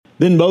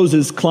Then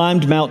Moses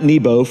climbed Mount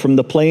Nebo from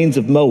the plains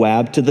of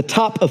Moab to the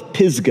top of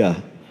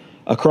Pisgah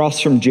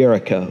across from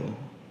Jericho.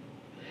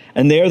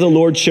 And there the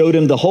Lord showed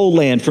him the whole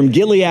land from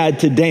Gilead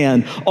to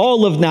Dan,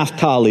 all of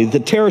Naphtali, the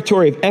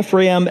territory of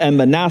Ephraim and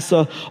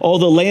Manasseh, all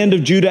the land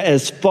of Judah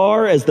as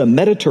far as the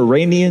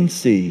Mediterranean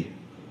Sea,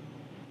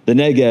 the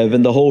Negev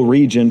and the whole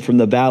region from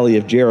the valley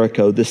of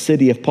Jericho, the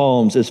city of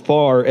palms as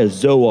far as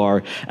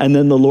Zoar. And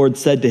then the Lord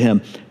said to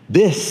him,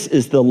 "This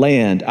is the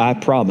land I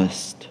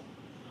promised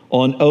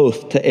on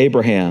oath to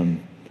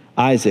Abraham,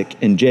 Isaac,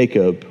 and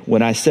Jacob,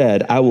 when I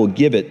said, I will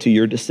give it to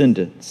your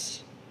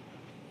descendants.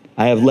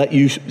 I have let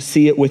you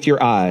see it with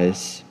your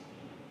eyes,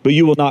 but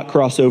you will not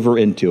cross over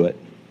into it."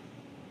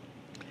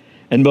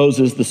 And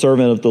Moses, the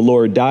servant of the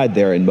Lord, died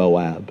there in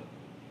Moab,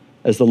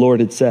 as the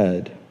Lord had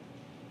said.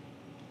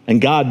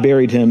 And God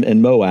buried him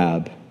in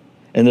Moab,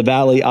 in the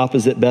valley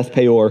opposite Beth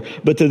Peor.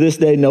 But to this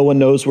day, no one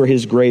knows where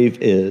his grave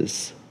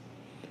is.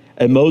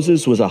 And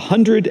Moses was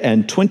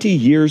 120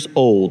 years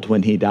old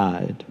when he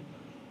died.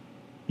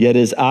 Yet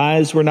his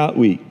eyes were not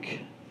weak,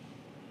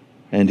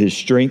 and his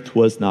strength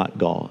was not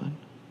gone.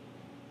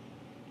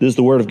 This is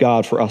the word of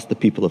God for us, the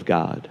people of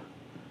God.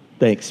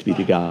 Thanks be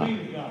to God.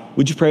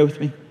 Would you pray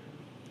with me?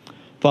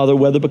 Father,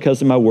 whether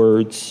because of my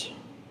words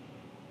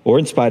or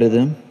in spite of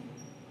them,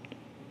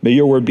 may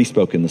your word be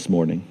spoken this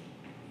morning.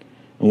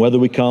 And whether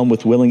we come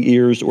with willing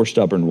ears or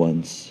stubborn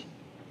ones,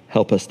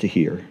 help us to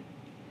hear.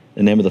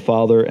 In the name of the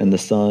Father, and the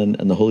Son,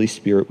 and the Holy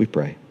Spirit, we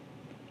pray.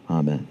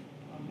 Amen.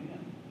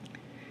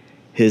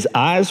 His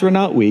eyes were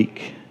not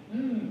weak,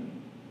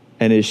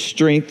 and his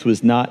strength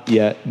was not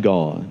yet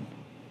gone.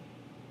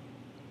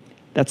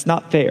 That's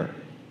not fair.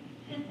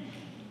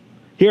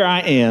 Here I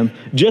am,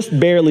 just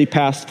barely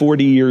past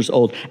 40 years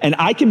old, and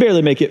I can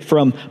barely make it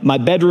from my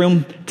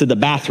bedroom to the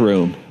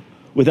bathroom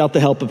without the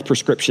help of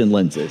prescription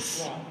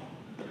lenses.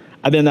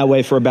 I've been that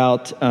way for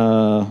about,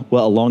 a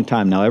long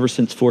time now, ever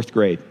since fourth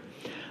grade.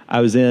 I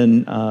was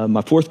in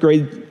my fourth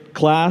grade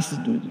class.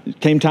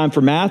 It came time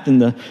for math,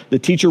 and the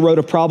teacher wrote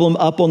a problem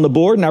up on the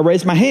board, and I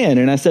raised my hand,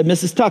 and I said,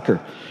 "Mrs. Tucker,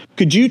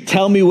 could you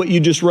tell me what you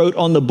just wrote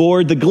on the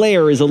board? The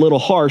glare is a little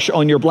harsh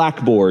on your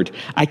blackboard.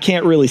 I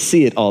can't really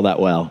see it all that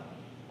well."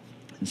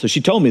 And so she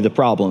told me the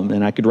problem,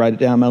 and I could write it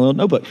down in my little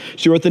notebook.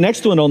 She wrote the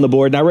next one on the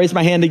board, and I raised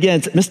my hand again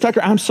and said, "Miss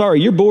Tucker, I'm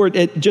sorry, your board,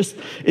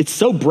 it's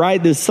so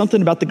bright. There's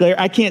something about the glare.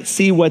 I can't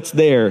see what's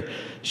there."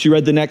 She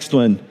read the next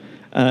one.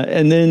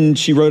 And then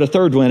she wrote a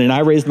third one, and I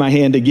raised my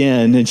hand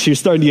again, and she was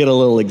starting to get a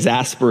little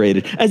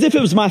exasperated, as if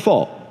it was my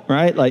fault,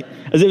 right? Like,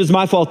 as if it was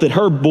my fault that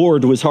her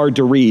board was hard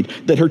to read,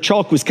 that her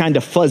chalk was kind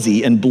of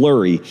fuzzy and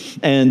blurry,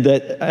 and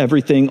that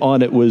everything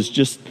on it was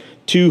just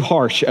too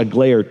harsh a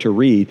glare to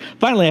read.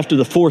 Finally, after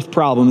the fourth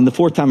problem, and the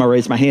fourth time I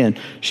raised my hand,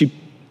 she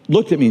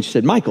looked at me and she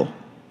said, "Michael,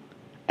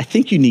 I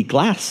think you need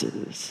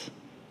glasses."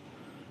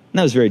 And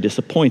that was very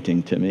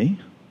disappointing to me.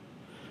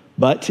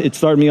 But it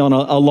started me on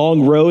a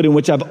long road in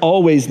which I've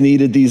always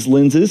needed these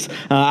lenses.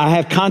 I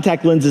have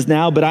contact lenses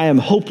now, but I am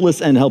hopeless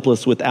and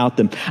helpless without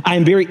them. I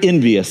am very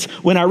envious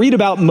when I read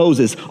about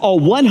Moses, all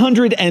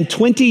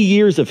 120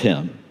 years of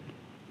him,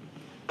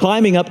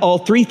 climbing up all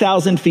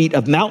 3,000 feet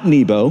of Mount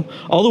Nebo,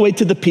 all the way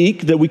to the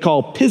peak that we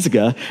call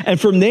Pisgah. And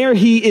from there,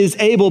 he is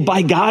able,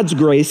 by God's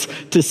grace,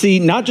 to see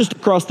not just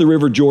across the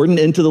River Jordan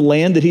into the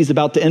land that he's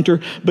about to enter,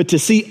 but to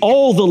see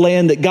all the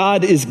land that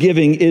God is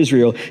giving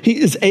Israel. He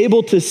is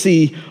able to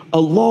see a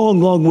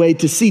long, long way,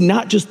 to see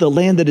not just the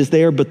land that is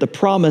there, but the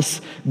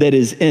promise that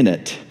is in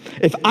it.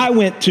 If I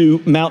went to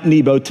Mount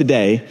Nebo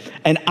today,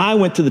 and I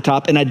went to the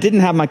top, and I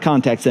didn't have my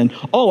contacts in,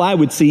 all I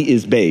would see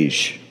is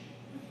beige.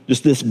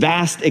 Just this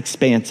vast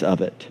expanse of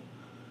it.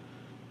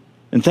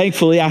 And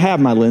thankfully, I have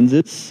my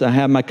lenses. I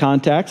have my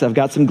contacts. I've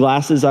got some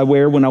glasses I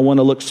wear when I want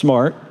to look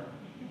smart.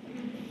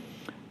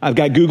 I've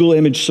got Google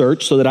image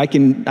search so that I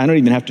don't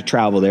even have to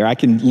travel there. I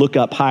can look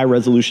up high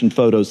resolution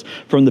photos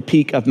from the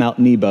peak of Mount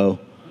Nebo.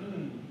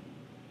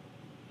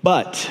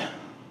 But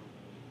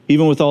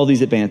even with all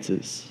these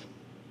advances,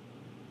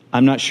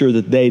 I'm not sure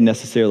that they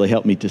necessarily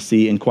help me to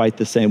see in quite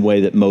the same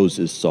way that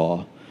Moses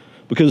saw.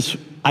 Because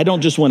I don't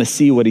just want to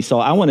see what he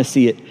saw. I want to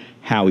see it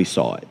how he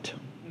saw it.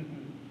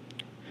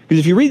 Because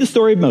if you read the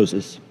story of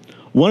Moses,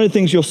 one of the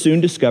things you'll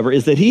soon discover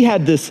is that he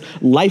had this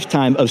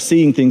lifetime of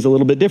seeing things a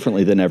little bit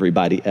differently than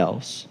everybody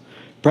else.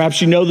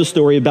 Perhaps you know the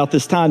story about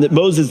this time that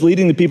Moses is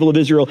leading the people of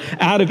Israel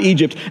out of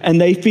Egypt,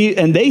 and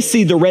they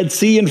see the Red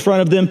Sea in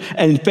front of them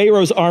and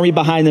Pharaoh's army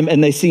behind them,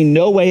 and they see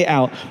no way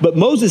out. But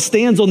Moses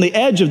stands on the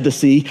edge of the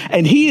sea,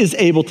 and he is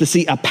able to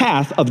see a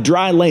path of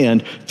dry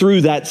land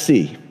through that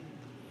sea.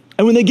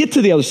 And when they get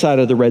to the other side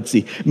of the Red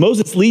Sea,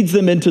 Moses leads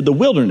them into the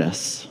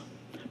wilderness.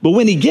 But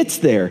when he gets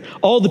there,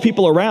 all the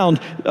people around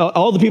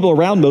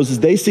Moses,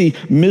 they see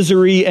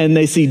misery and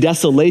they see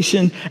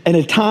desolation.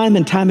 And time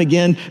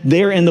again,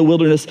 there in the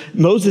wilderness,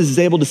 Moses is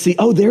able to see,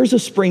 oh, there's a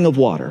spring of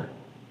water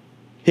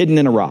hidden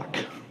in a rock.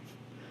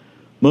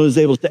 Moses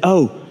is able to say,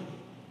 oh,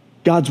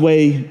 God's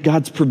way,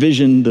 God's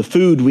provision, the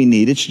food we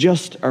need, it's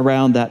just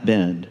around that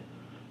bend.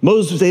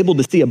 Moses was able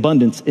to see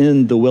abundance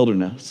in the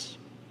wilderness.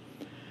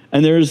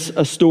 And there's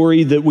a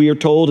story that we are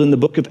told in the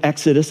book of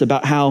Exodus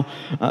about how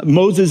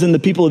Moses and the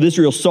people of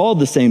Israel saw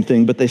the same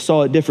thing, but they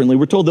saw it differently.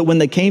 We're told that when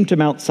they came to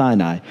Mount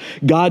Sinai,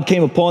 God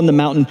came upon the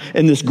mountain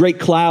in this great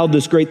cloud,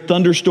 this great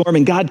thunderstorm,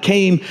 and God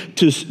came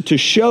to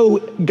show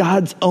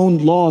God's own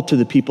law to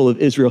the people of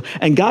Israel.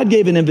 And God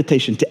gave an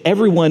invitation to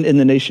everyone in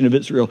the nation of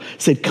Israel,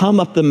 said, come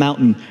up the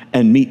mountain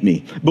and meet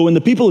me. But when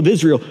the people of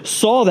Israel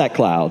saw that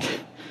cloud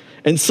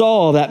and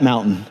saw that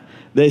mountain,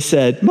 they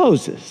said,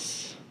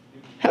 Moses,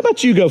 how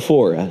about you go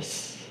for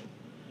us?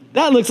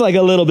 That looks like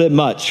a little bit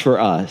much for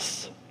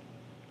us.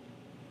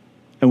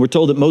 And we're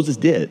told that Moses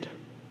did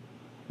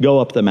go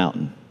up the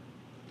mountain.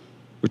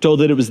 We're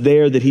told that it was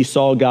there that he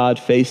saw God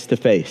face to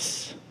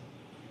face.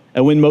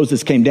 And when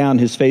Moses came down,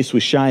 his face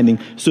was shining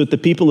so that the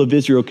people of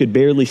Israel could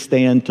barely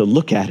stand to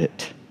look at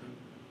it.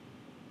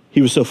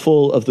 He was so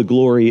full of the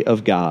glory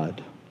of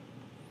God.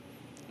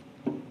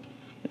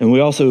 And we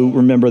also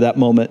remember that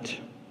moment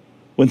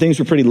when things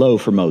were pretty low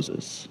for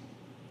Moses,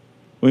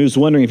 when he was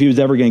wondering if he was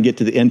ever going to get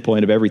to the end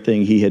point of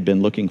everything he had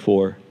been looking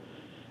for.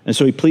 And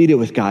so he pleaded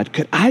with God,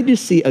 could I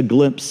just see a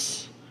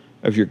glimpse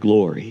of your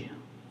glory?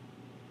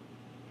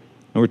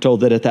 And we're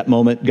told that at that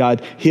moment,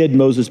 God hid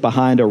Moses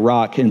behind a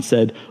rock and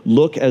said,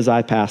 look as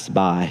I pass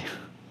by.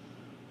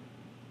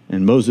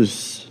 And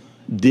Moses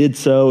did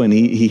so, and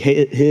he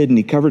hid and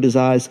he covered his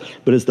eyes.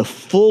 But as the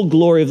full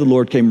glory of the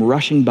Lord came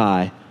rushing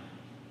by,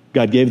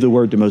 God gave the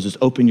word to Moses,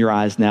 open your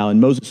eyes now.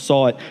 And Moses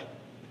saw it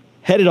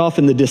headed off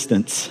in the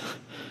distance,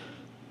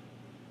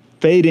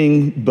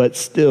 fading but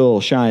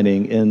still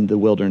shining in the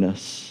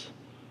wilderness,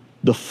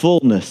 the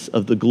fullness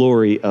of the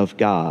glory of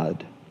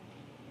God.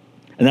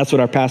 And that's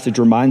what our passage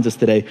reminds us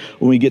today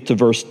when we get to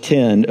verse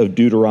 10 of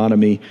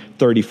Deuteronomy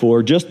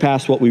 34. Just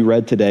past what we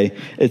read today,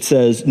 it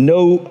says,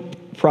 no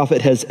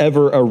prophet has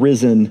ever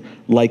arisen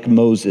like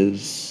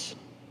Moses,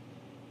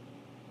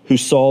 who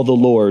saw the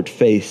Lord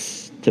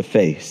face to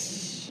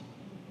face.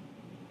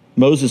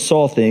 Moses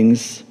saw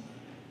things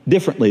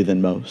differently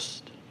than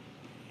most.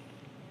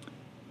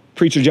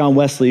 Preacher John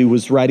Wesley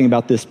was writing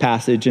about this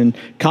passage and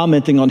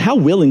commenting on how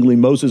willingly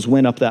Moses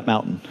went up that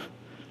mountain,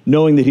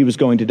 knowing that he was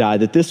going to die,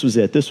 that this was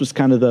it. This was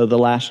kind of the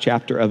last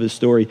chapter of his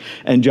story.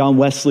 And John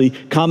Wesley,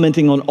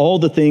 commenting on all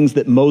the things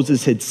that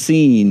Moses had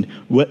seen,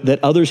 that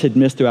others had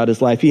missed throughout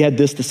his life, he had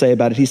this to say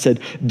about it. He said,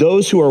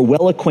 those who are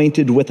well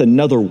acquainted with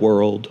another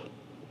world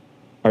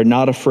are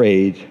not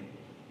afraid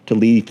to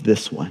leave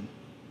this one.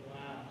 Wow.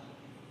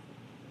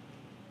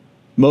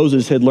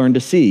 Moses had learned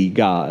to see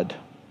God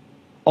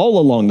all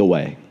along the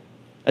way.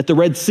 At the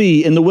Red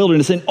Sea, in the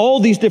wilderness, in all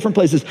these different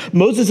places,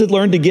 Moses had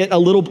learned to get a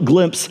little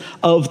glimpse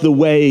of the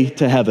way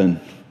to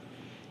heaven.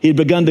 He had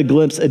begun to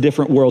glimpse a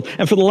different world.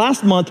 And for the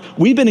last month,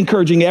 we've been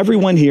encouraging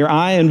everyone here,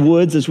 I and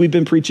Woods, as we've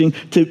been preaching,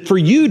 for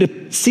you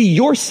to see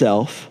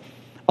yourself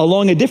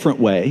along a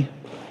different way,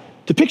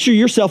 to picture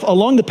yourself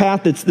along the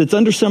path that's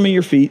under some of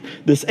your feet,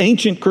 this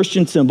ancient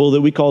Christian symbol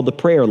that we call the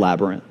prayer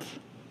labyrinth.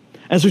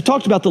 As we've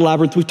talked about the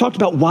labyrinth, we've talked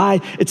about why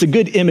it's a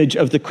good image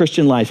of the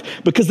Christian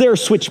life, because there are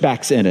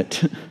switchbacks in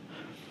it.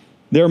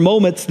 There are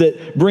moments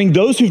that bring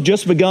those who've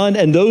just begun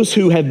and those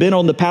who have been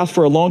on the path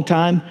for a long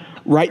time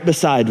right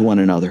beside one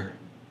another,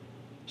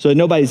 so that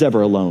nobody's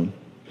ever alone.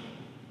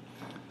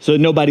 So that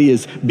nobody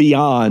is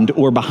beyond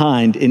or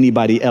behind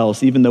anybody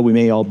else, even though we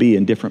may all be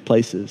in different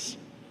places.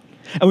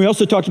 And we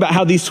also talked about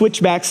how these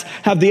switchbacks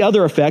have the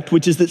other effect,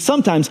 which is that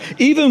sometimes,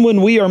 even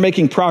when we are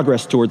making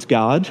progress towards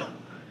God,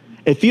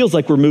 it feels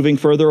like we're moving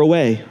further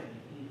away.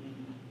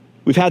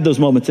 We've had those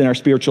moments in our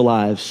spiritual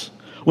lives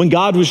when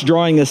God was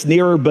drawing us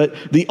nearer, but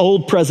the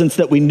old presence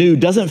that we knew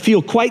doesn't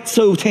feel quite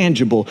so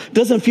tangible,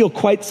 doesn't feel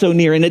quite so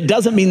near. And it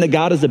doesn't mean that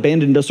God has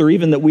abandoned us or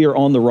even that we are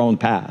on the wrong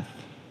path.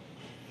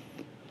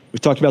 We've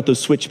talked about those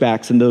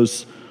switchbacks and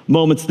those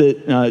moments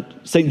that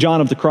St.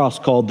 John of the Cross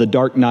called the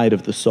dark night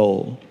of the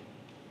soul.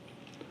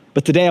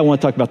 But today I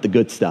want to talk about the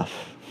good stuff.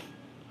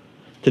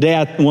 Today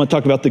I want to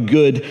talk about the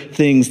good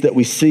things that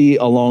we see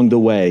along the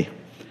way.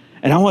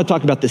 And I want to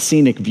talk about the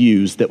scenic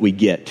views that we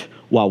get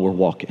while we're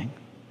walking.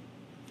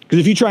 Because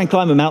if you try and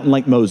climb a mountain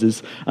like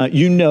Moses,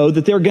 you know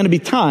that there are going to be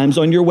times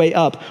on your way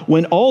up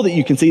when all that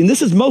you can see, and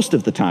this is most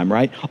of the time,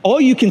 right?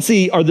 All you can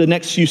see are the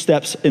next few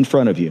steps in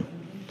front of you.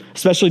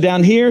 Especially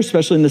down here,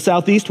 especially in the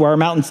southeast, where our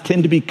mountains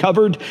tend to be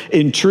covered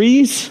in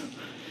trees.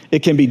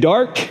 It can be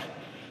dark.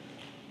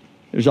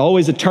 There's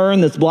always a turn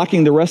that's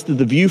blocking the rest of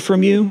the view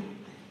from you.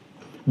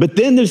 But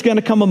then there's going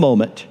to come a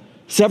moment,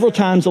 several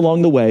times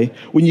along the way,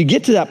 when you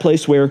get to that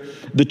place where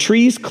the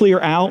trees clear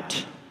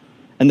out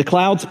and the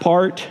clouds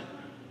part,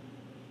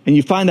 and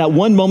you find that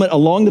one moment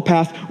along the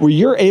path where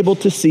you're able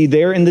to see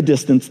there in the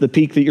distance the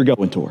peak that you're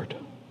going toward.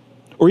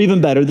 Or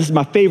even better, this is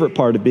my favorite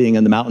part of being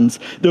in the mountains.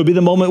 There'll be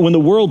the moment when the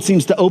world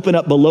seems to open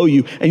up below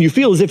you and you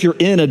feel as if you're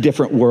in a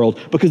different world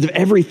because of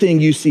everything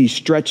you see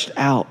stretched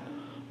out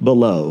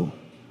below.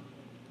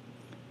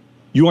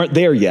 You aren't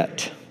there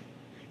yet.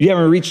 You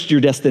haven't reached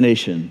your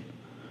destination,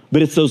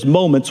 But it's those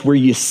moments where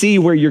you see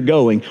where you're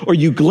going or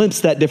you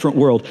glimpse that different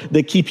world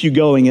that keep you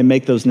going and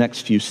make those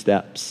next few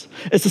steps.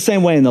 It's the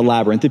same way in the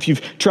labyrinth. If you've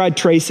tried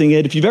tracing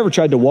it, if you've ever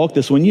tried to walk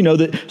this one, you know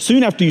that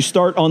soon after you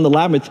start on the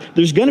labyrinth,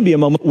 there's going to be a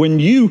moment when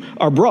you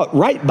are brought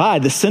right by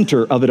the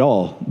center of it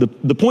all,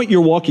 the point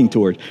you're walking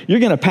toward. You're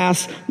going to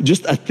pass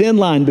just a thin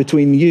line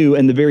between you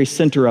and the very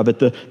center of it,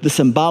 the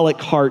symbolic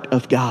heart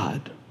of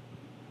God.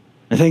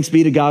 And thanks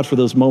be to God for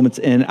those moments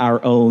in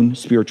our own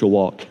spiritual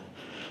walk.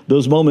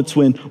 Those moments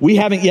when we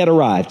haven't yet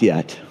arrived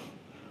yet.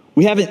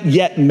 We haven't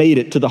yet made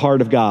it to the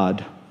heart of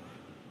God,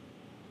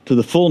 to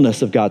the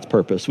fullness of God's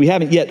purpose. We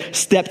haven't yet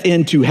stepped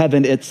into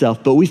heaven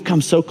itself, but we've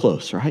come so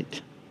close,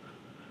 right?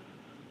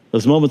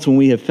 Those moments when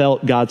we have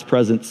felt God's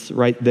presence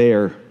right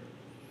there,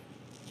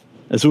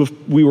 as if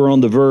we were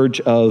on the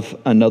verge of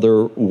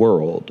another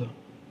world.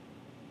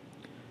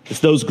 It's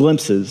those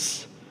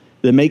glimpses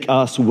that make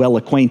us well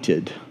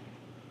acquainted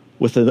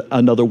with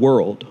another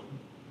world.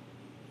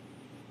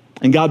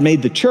 And God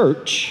made the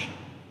church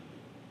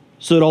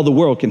so that all the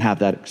world can have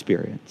that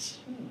experience.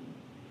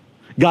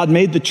 God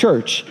made the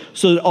church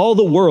so that all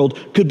the world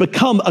could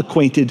become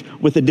acquainted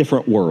with a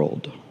different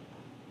world.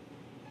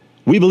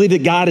 We believe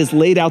that God has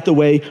laid out the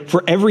way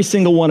for every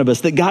single one of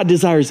us, that God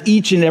desires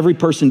each and every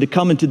person to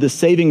come into this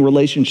saving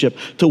relationship,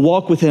 to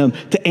walk with him,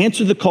 to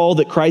answer the call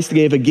that Christ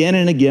gave again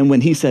and again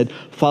when he said,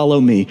 "Follow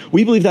me."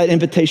 We believe that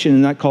invitation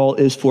and that call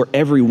is for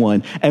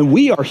everyone. And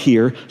we are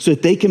here so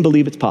that they can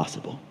believe it's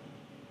possible,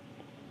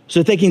 so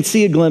that they can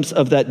see a glimpse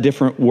of that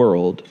different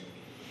world.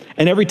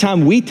 And every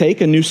time we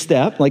take a new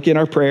step, like in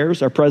our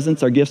prayers, our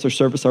presence, our gifts, our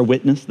service, our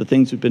witness, the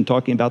things we've been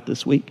talking about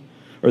this week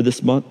or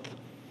this month,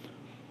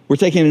 we're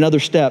taking another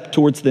step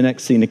towards the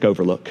next scenic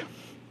overlook.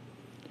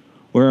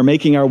 We're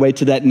making our way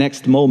to that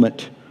next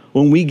moment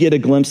when we get a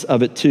glimpse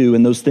of it too,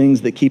 and those things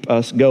that keep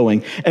us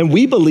going. And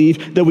we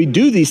believe that we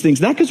do these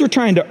things, not because we're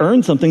trying to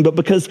earn something, but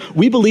because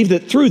we believe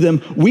that through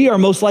them, we are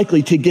most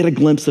likely to get a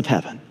glimpse of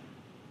heaven.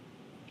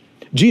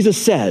 Jesus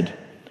said,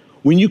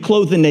 when you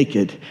clothe the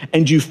naked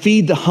and you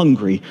feed the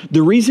hungry,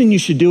 the reason you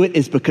should do it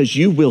is because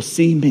you will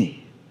see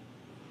me.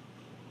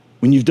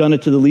 When you've done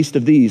it to the least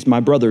of these, my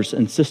brothers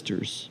and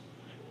sisters,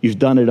 you've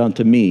done it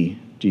unto me,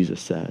 Jesus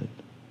said.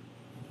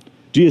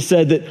 Jesus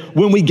said that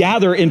when we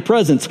gather in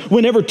presence,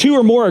 whenever two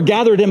or more are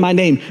gathered in my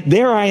name,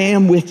 there I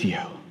am with you.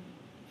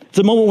 It's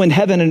a moment when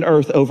heaven and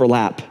earth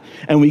overlap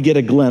and we get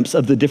a glimpse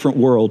of the different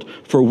world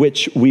for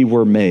which we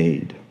were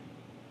made.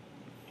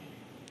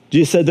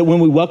 Jesus said that when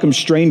we welcome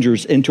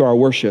strangers into our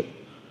worship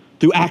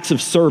through acts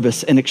of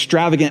service and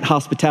extravagant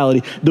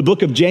hospitality, the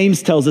book of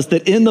James tells us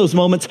that in those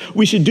moments,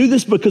 we should do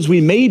this because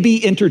we may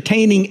be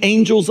entertaining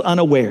angels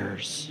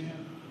unawares.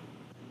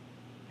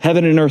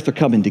 Heaven and earth are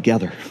coming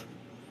together,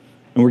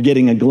 and we're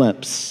getting a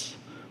glimpse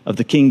of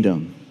the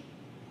kingdom.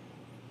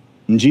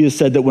 And Jesus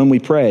said that when we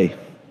pray,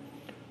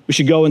 we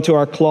should go into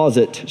our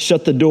closet,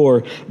 shut the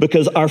door,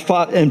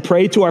 and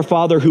pray to our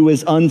Father who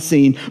is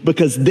unseen,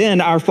 because then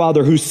our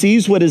Father who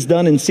sees what is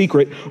done in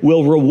secret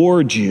will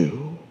reward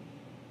you.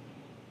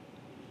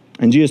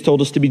 And Jesus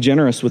told us to be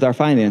generous with our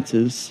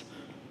finances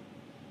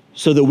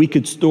so that we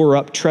could store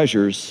up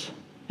treasures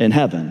in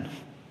heaven.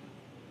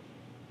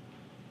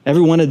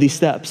 Every one of these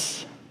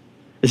steps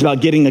is about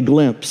getting a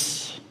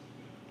glimpse,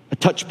 a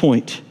touch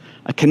point,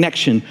 a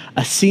connection,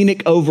 a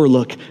scenic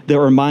overlook that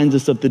reminds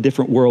us of the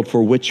different world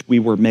for which we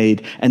were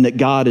made and that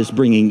God is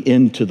bringing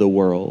into the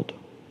world.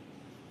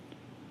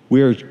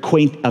 We're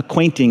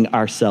acquainting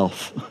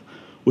ourselves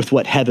with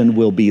what heaven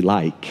will be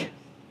like.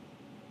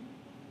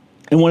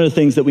 And one of the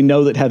things that we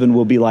know that heaven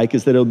will be like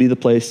is that it'll be the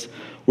place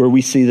where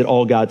we see that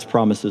all God's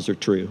promises are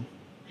true.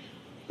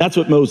 That's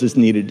what Moses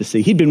needed to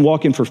see. He'd been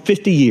walking for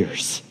 50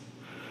 years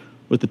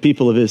with the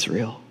people of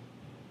Israel.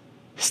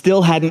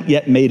 Still hadn't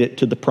yet made it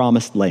to the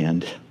promised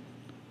land.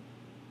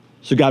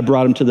 So God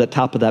brought him to the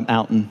top of that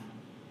mountain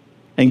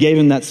and gave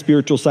him that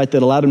spiritual sight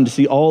that allowed him to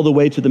see all the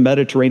way to the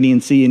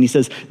Mediterranean Sea. And he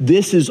says,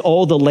 this is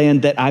all the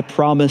land that I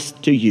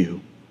promised to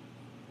you.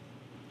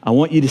 I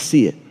want you to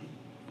see it.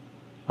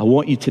 I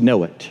want you to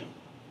know it.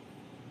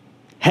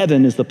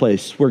 Heaven is the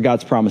place where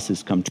God's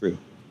promises come true.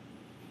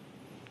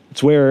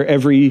 It's where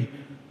every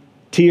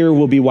tear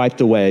will be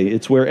wiped away.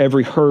 It's where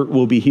every hurt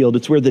will be healed.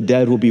 It's where the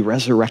dead will be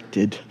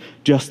resurrected,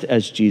 just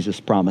as Jesus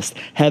promised.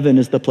 Heaven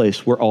is the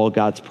place where all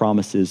God's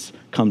promises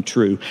come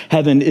true.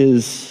 Heaven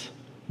is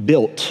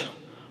built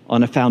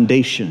on a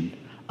foundation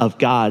of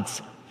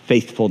God's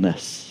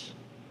faithfulness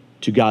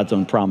to God's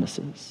own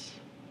promises.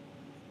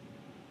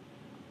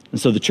 And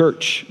so the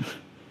church,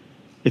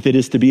 if it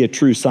is to be a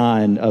true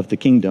sign of the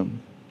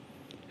kingdom,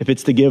 if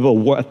it's to give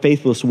a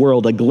faithless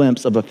world a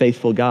glimpse of a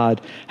faithful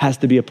God, has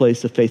to be a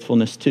place of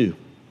faithfulness too.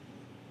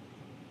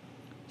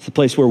 It's a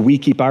place where we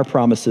keep our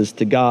promises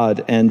to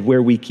God and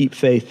where we keep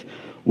faith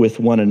with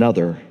one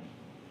another.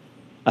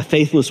 A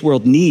faithless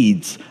world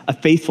needs a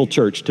faithful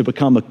church to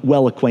become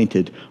well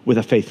acquainted with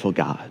a faithful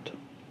God.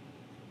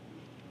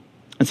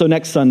 And so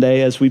next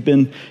Sunday, as we've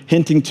been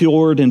hinting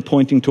toward and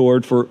pointing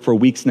toward for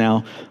weeks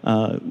now,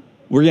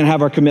 We're going to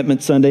have our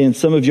commitment Sunday, and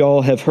some of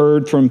y'all have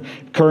heard from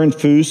Curran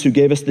Foos, who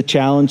gave us the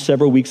challenge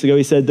several weeks ago.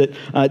 He said that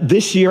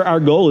this year our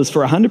goal is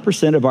for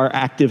 100% of our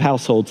active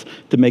households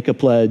to make a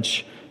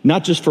pledge,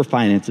 not just for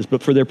finances,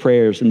 but for their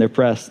prayers and their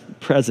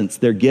presence,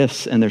 their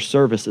gifts, and their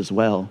service as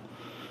well.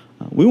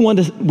 We want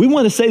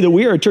to say that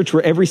we are a church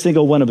where every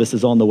single one of us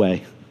is on the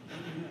way,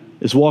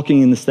 is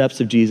walking in the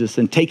steps of Jesus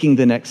and taking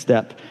the next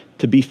step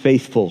to be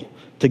faithful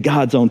to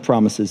God's own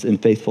promises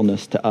and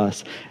faithfulness to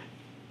us.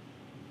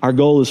 Our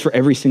goal is for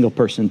every single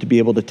person to be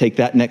able to take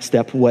that next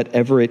step,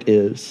 whatever it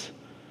is,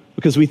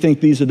 because we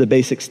think these are the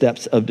basic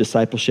steps of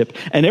discipleship.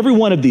 And every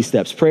one of these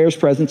steps, prayers,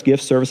 presence,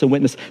 gifts, service, and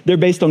witness, they're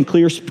based on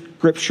clear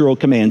scriptural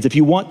commands. If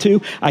you want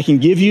to, I can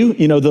give you,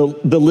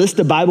 the list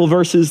of Bible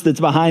verses that's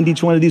behind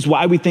each one of these,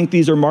 why we think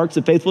these are marks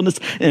of faithfulness.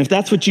 And if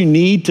that's what you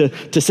need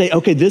to say,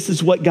 okay, this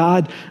is what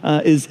God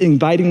is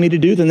inviting me to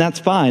do, then that's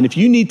fine. If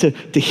you need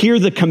to hear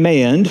the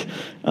command,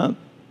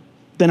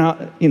 then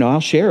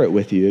I'll share it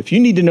with you. If you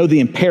need to know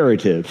the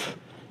imperative,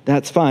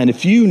 that's fine.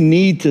 If you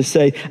need to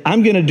say,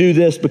 I'm going to do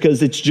this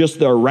because it's just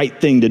the right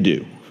thing to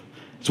do,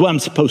 it's what I'm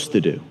supposed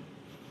to do,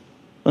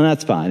 well,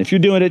 that's fine. If you're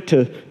doing it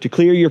to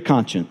clear your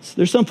conscience,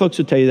 there's some folks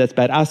who tell you that's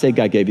bad. I say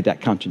God gave you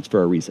that conscience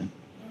for a reason.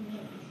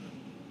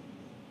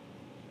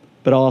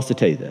 But I'll also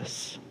tell you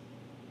this,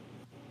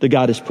 that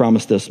God has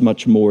promised us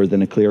much more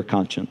than a clear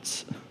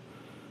conscience.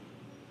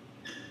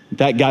 In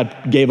fact, God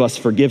gave us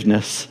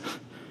forgiveness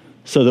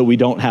so that we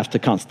don't have to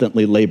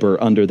constantly labor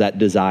under that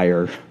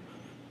desire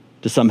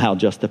to somehow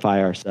justify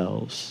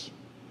ourselves.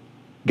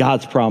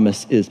 God's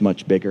promise is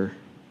much bigger.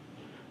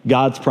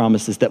 God's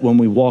promise is that when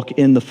we walk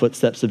in the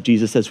footsteps of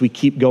Jesus, as we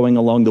keep going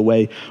along the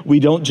way, we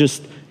don't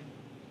just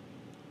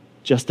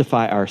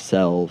justify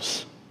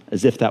ourselves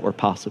as if that were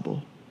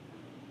possible.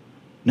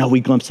 No, we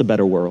glimpse a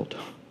better world,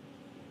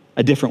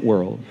 a different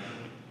world,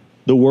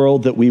 the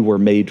world that we were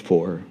made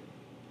for.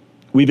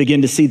 We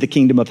begin to see the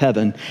kingdom of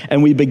heaven,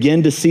 and we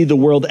begin to see the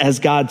world as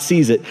God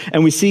sees it.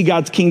 And we see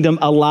God's kingdom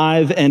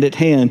alive and at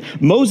hand.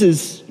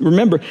 Moses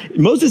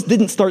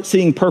didn't start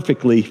seeing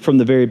perfectly from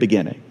the very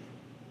beginning.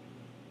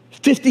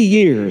 50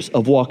 years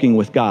of walking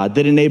with God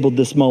that enabled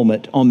this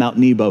moment on Mount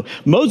Nebo.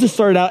 Moses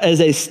started out as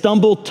a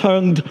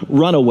stumble-tongued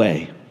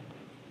runaway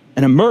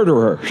and a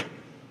murderer.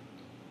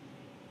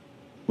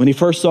 When he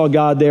first saw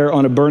God there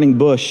on a burning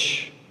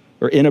bush,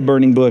 or in a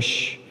burning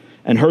bush,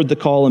 and heard the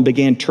call and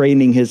began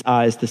training his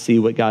eyes to see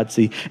what God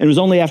sees. And it was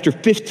only after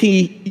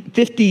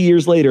 50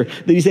 years later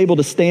that he's able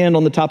to stand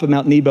on the top of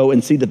Mount Nebo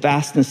and see the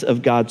vastness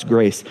of God's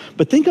grace.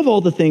 But think of all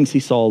the things he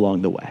saw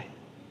along the way.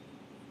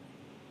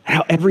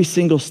 How every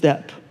single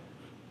step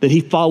that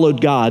he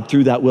followed God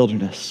through that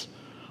wilderness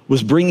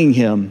was bringing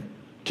him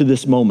to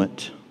this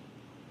moment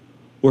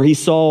where he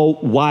saw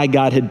why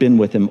God had been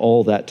with him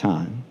all that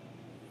time.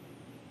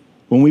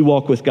 When we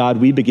walk with God,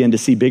 we begin to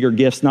see bigger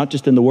gifts, not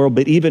just in the world,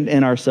 but even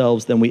in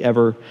ourselves than we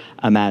ever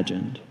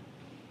imagined.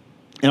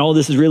 And all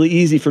this is really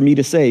easy for me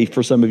to say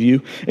for some of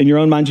you. In your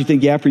own mind, you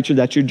think, yeah, preacher,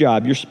 that's your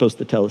job. You're supposed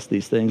to tell us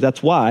these things.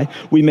 That's why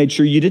we made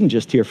sure you didn't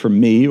just hear from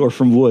me or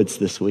from Woods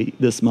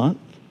this month.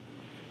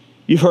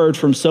 You've heard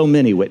from so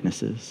many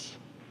witnesses.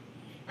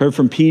 Heard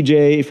from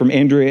PJ, from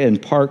Andrea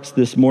and Parks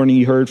this morning.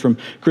 You heard from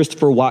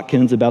Christopher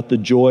Watkins about the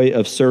joy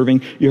of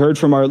serving. You heard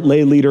from our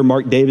lay leader,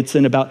 Mark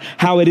Davidson, about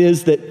how it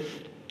is that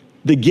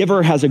the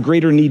giver has a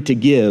greater need to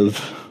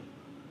give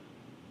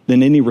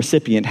than any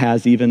recipient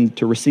has even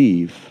to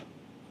receive.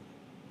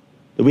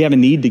 That we have a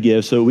need to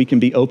give so we can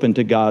be open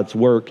to God's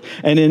work.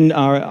 And in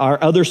our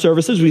other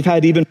services, we've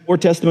had even more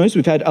testimonies.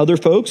 We've had other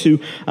folks who,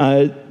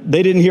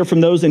 they didn't hear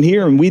from those in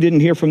here, and we didn't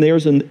hear from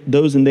those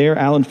in there.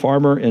 Alan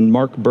Farmer and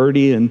Mark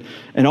Birdie and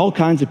all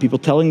kinds of people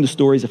telling the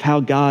stories of how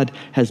God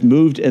has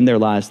moved in their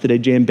lives. Today,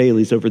 Jan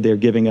Bailey's over there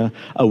giving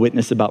a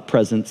witness about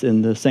presence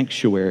in the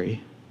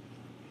sanctuary.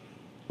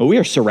 Well, we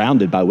are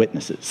surrounded by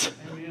witnesses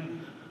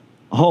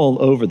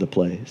all over the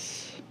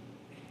place.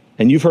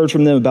 And you've heard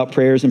from them about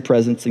prayers and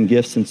presence and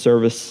gifts and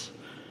service.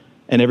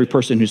 And every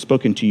person who's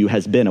spoken to you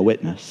has been a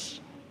witness.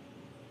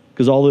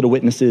 Because all that a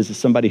witness is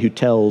somebody who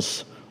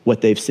tells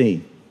what they've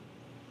seen,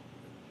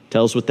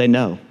 tells what they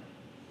know.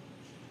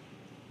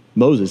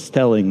 Moses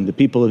telling the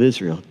people of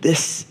Israel,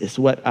 this is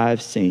what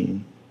I've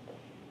seen.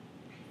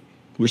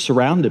 We're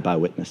surrounded by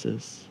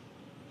witnesses.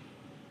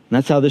 And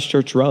that's how this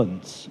church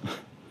runs.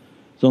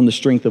 It's on the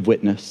strength of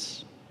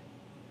witness.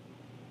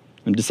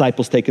 And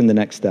disciples taking the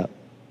next step.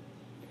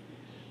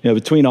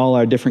 Between all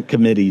our different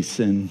committees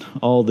and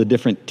all the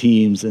different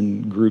teams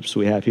and groups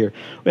we have here,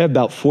 we have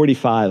about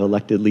 45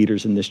 elected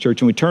leaders in this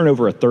church, and we turn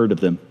over a third of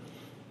them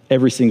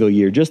every single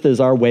year, just as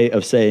our way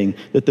of saying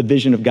that the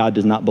vision of God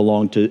does not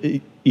belong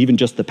to even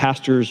just the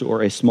pastors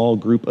or a small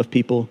group of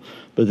people,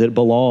 but that it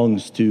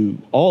belongs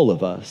to all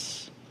of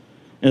us.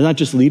 And it's not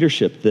just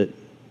leadership that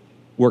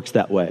works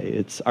that way.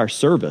 It's our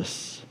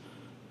service.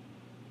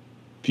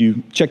 If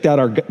you checked out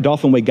our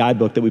Dolphin Way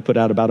guidebook that we put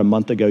out about a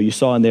month ago, you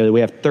saw in there that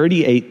we have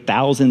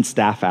 38,000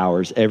 staff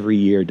hours every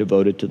year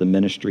devoted to the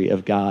ministry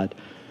of God.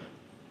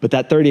 But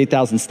that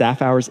 38,000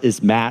 staff hours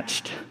is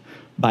matched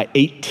by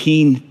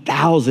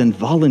 18,000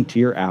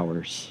 volunteer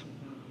hours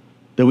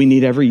that we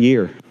need every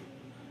year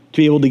to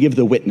be able to give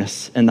the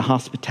witness and the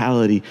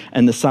hospitality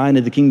and the sign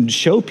of the kingdom, to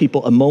show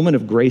people a moment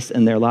of grace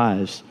in their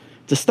lives.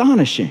 It's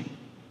astonishing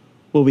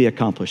what we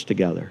accomplish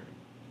together.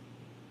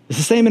 It's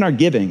the same in our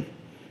giving.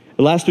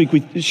 Last week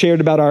we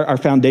shared about our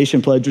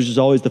foundation pledge, which is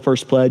always the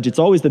first pledge. It's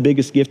always the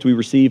biggest gift we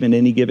receive in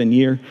any given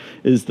year,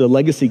 is the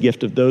legacy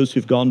gift of those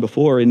who've gone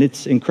before, and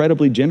it's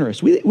incredibly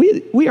generous.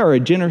 We are a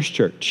generous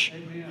church,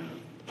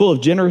 full of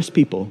generous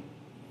people.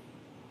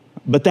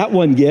 But that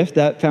one gift,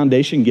 that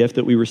foundation gift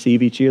that we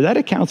receive each year, that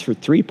accounts for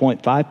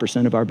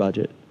 3.5% of our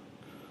budget.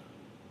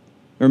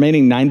 The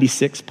remaining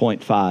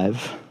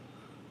 96.5%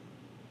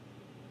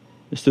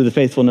 is through the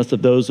faithfulness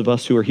of those of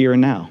us who are here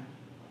and now,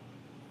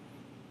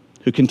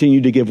 who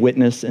continue to give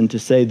witness and to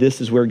say this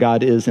is where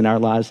God is in our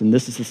lives and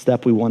this is the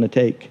step we want to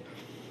take.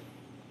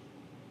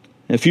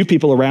 And a few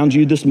people around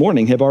you this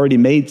morning have already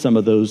made some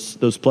of those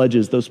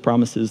pledges, those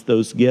promises,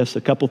 those gifts.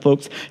 A couple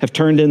folks have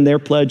turned in their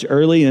pledge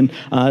early, and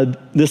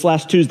this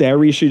last Tuesday I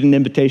reissued an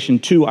invitation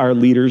to our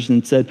leaders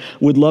and said,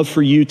 would love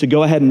for you to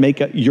go ahead and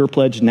make your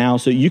pledge now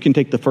so you can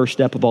take the first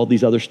step of all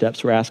these other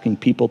steps we're asking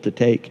people to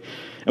take.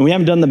 And we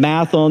haven't done the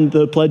math on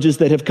the pledges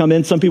that have come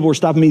in. Some people were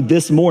stopping me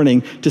this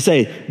morning to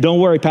say, don't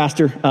worry,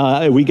 Pastor,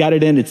 we got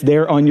it in. It's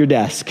there on your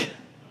desk.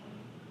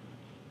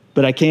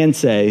 But I can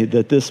say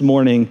that this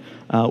morning,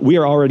 we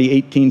are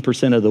already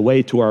 18% of the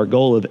way to our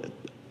goal of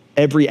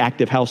every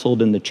active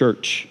household in the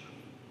church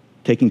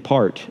taking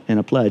part in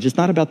a pledge. It's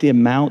not about the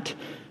amount.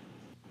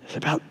 It's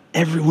about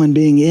everyone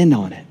being in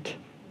on it.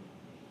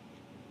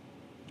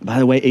 By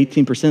the way,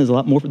 18% is a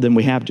lot more than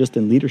we have just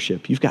in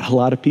leadership. You've got a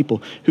lot of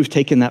people who've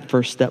taken that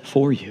first step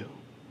for you.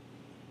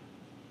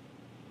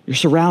 You're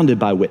surrounded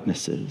by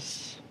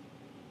witnesses.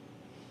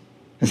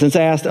 And since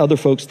I asked other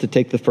folks to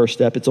take the first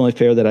step, it's only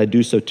fair that I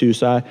do so too.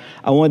 So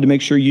I wanted to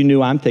make sure you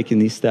knew I'm taking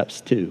these steps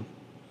too.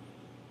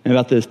 And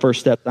about the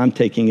first steps I'm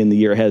taking in the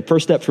year ahead.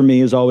 First step for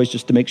me is always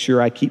just to make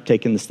sure I keep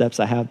taking the steps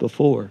I have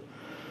before.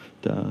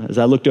 As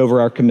I looked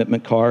over our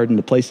commitment card and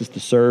the places to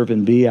serve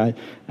and be,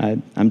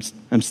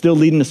 I'm still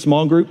leading a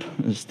small group,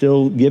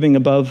 still giving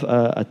above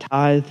a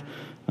tithe,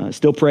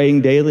 still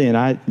praying daily,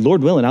 and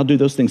Lord willing, I'll do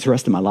those things the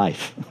rest of my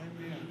life.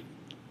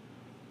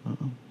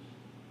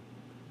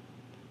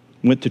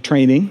 Went to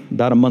training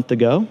about a month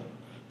ago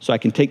so I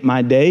can take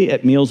my day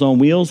at Meals on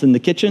Wheels in the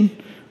kitchen.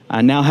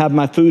 I now have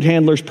my food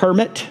handler's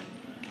permit.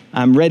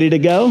 I'm ready to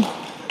go.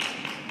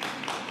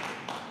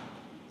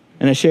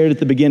 And I shared at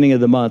the beginning of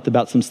the month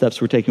about some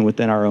steps we're taking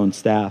within our own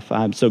staff.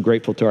 I'm so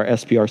grateful to our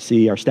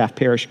SPRC, our staff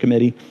parish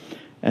committee,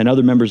 and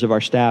other members of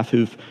our staff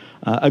who've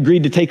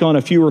agreed to take on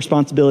a few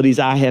responsibilities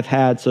I have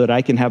had so that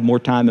I can have more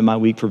time in my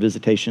week for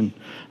visitation,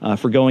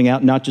 for going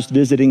out, not just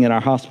visiting in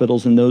our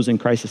hospitals and those in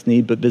crisis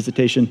need, but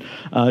visitation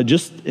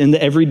just in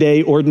the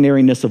everyday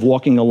ordinariness of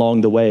walking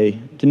along the way,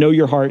 to know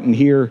your heart and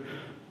hear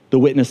the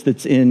witness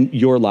that's in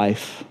your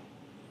life.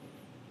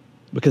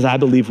 Because I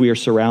believe we are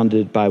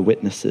surrounded by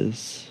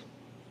witnesses.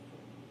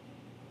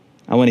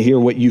 I want to hear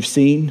what you've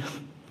seen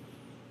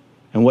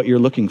and what you're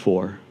looking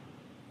for.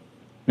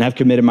 And I've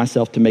committed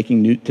myself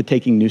to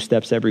taking new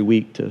steps every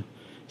week to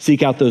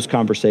seek out those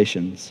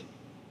conversations.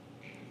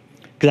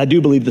 Because I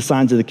do believe the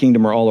signs of the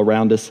kingdom are all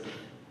around us.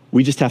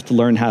 We just have to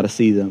learn how to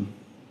see them.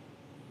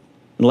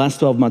 In the last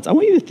 12 months, I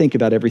want you to think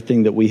about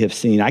everything that we have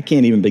seen. I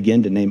can't even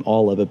begin to name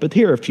all of it, but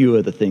here are a few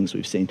of the things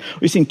we've seen.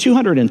 We've seen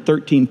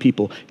 213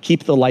 people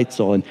keep the lights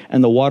on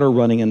and the water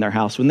running in their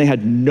house when they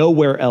had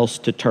nowhere else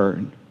to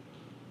turn,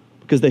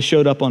 because they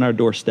showed up on our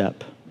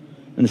doorstep.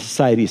 And the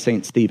Society of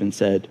St. Stephen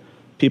said,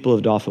 people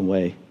of Dauphin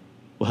Way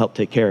will help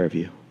take care of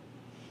you.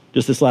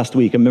 Just this last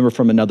week, a member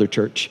from another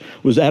church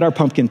was at our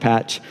pumpkin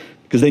patch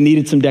because they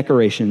needed some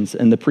decorations.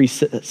 And the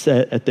priest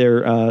said at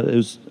their it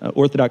was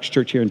Orthodox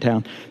church here in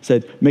town,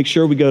 said, make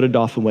sure we go to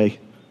Dauphin Way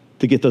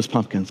to get those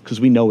pumpkins because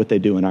we know what they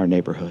do in our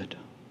neighborhood.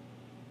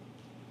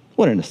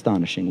 What an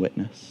astonishing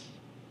witness.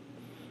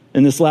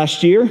 And this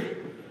last year,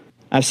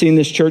 I've seen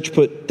this church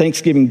put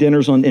Thanksgiving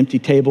dinners on empty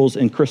tables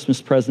and Christmas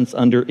presents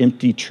under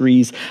empty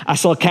trees. I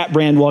saw Kat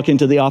Brand walk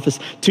into the office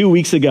 2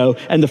 weeks ago,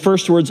 and the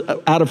first words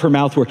out of her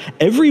mouth were,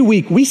 every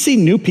week we see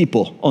new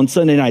people on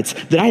Sunday nights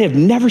that I have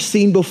never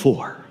seen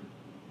before.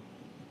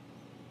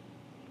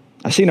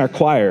 I've seen our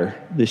choir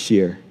this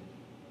year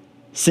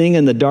sing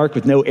in the dark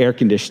with no air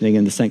conditioning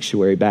in the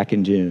sanctuary back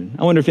in June.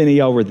 I wonder if any of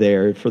y'all were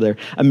there for their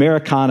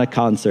Americana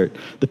concert.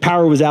 The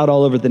power was out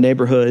all over the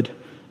neighborhood.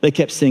 They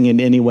kept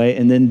singing anyway,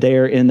 and then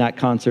there in that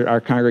concert,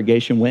 our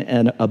congregation went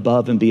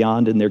above and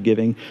beyond in their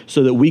giving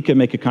so that we could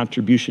make a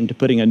contribution to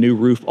putting a new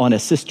roof on a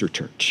sister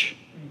church,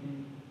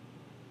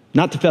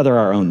 not to feather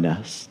our own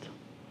nest.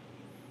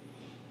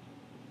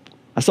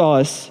 I saw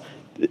us,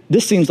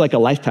 this seems like a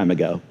lifetime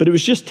ago, but it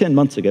was just 10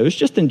 months ago. It was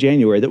just in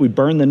January that we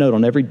burned the note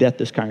on every debt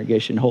this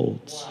congregation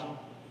holds.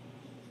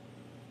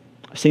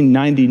 I've seen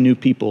 90 new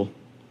people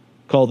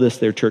call this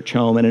their church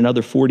home, and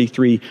another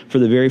 43 for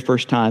the very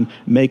first time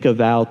make a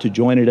vow to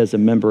join it as a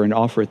member and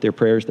offer it their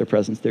prayers, their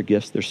presence, their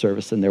gifts, their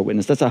service, and their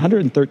witness. That's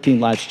 113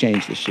 lives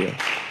changed this year.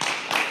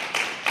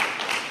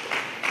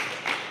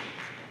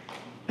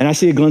 And I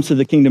see a glimpse of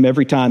the kingdom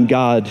every time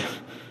God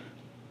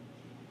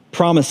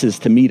promises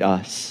to meet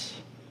us,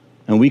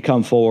 and we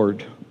come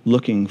forward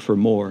looking for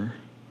more.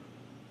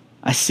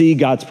 I see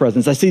God's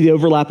presence. I see the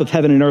overlap of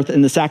heaven and earth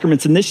in the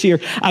sacraments. And this year,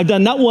 I've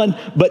done not one,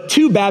 but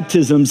 2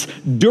 baptisms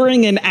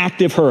during an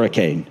active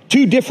hurricane.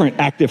 2 different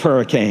active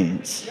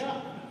hurricanes.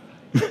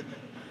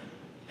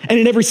 And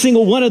in every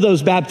single one of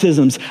those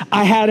baptisms,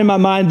 I had in my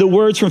mind the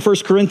words from 1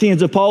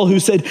 Corinthians of Paul, who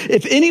said,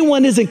 if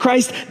anyone is in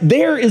Christ,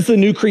 there is the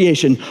new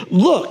creation.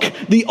 Look,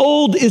 the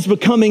old is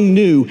becoming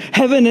new.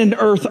 Heaven and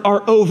earth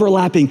are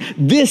overlapping.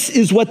 This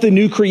is what the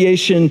new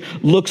creation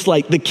looks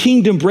like. The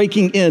kingdom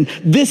breaking in.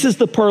 This is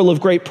the pearl of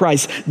great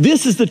price.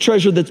 This is the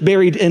treasure that's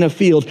buried in a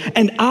field.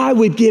 And I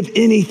would give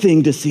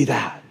anything to see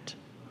that.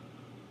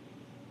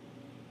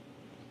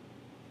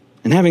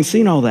 And having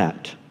seen all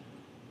that,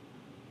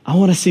 I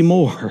want to see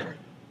more.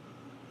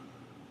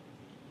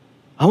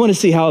 I want to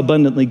see how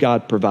abundantly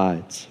God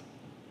provides.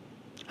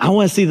 I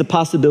want to see the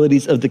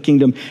possibilities of the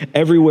kingdom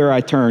everywhere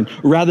I turn,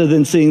 rather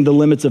than seeing the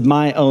limits of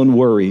my own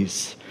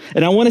worries.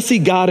 And I want to see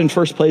God in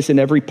first place in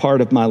every part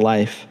of my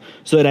life,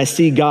 so that I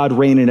see God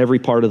reign in every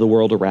part of the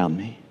world around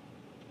me.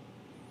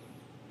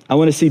 I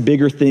want to see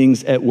bigger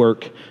things at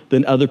work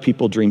than other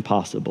people dream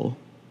possible.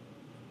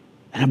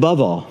 And above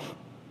all,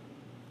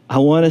 I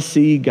want to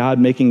see God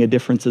making a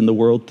difference in the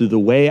world through the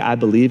way I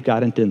believe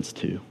God intends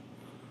to,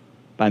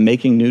 by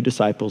making new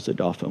disciples at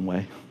Dauphin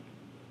Way.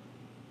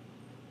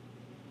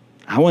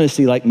 I want to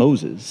see like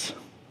Moses,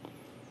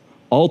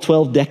 all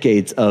 12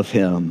 decades of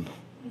him,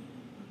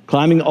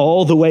 climbing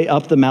all the way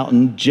up the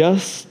mountain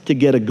just to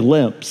get a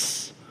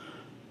glimpse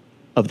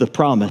of the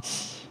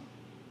promise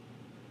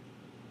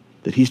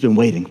that he's been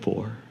waiting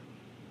for.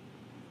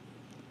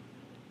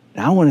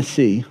 And I want to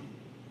see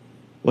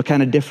what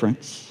kind of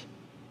difference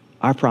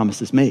our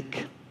promises make.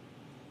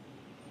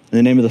 In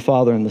the name of the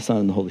Father, and the Son,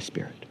 and the Holy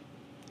Spirit.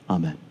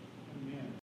 Amen.